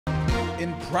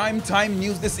In primetime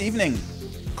news this evening,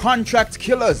 contract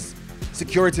killers.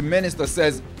 Security minister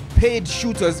says paid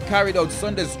shooters carried out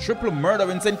Sunday's triple murder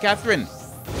in St. Catherine.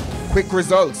 Quick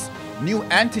results. New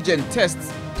antigen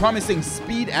tests promising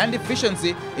speed and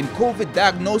efficiency in COVID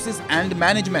diagnosis and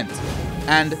management.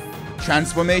 And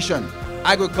transformation.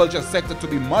 Agriculture sector to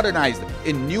be modernized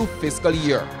in new fiscal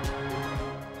year.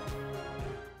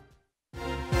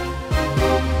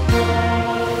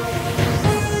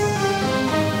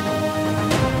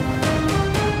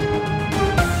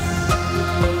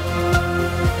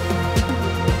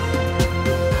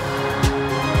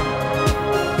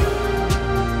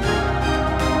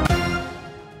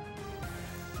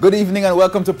 Good evening and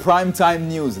welcome to Primetime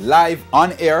News, live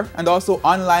on air and also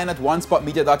online at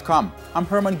onespotmedia.com. I'm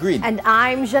Herman Green. And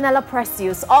I'm Janella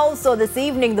Precious. Also this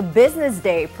evening, the Business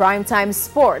Day, Primetime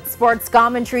Sports, Sports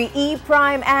Commentary,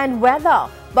 E-Prime and Weather.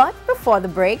 But before the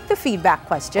break, the feedback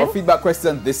question. Our feedback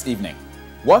question this evening.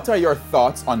 What are your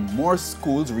thoughts on more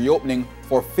schools reopening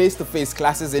for face-to-face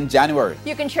classes in January?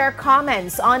 You can share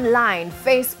comments online,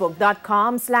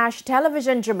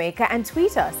 facebook.com/Television Jamaica and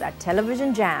tweet us at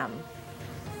Television Jam.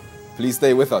 Please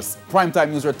stay with us.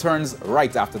 Primetime News returns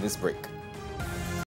right after this break.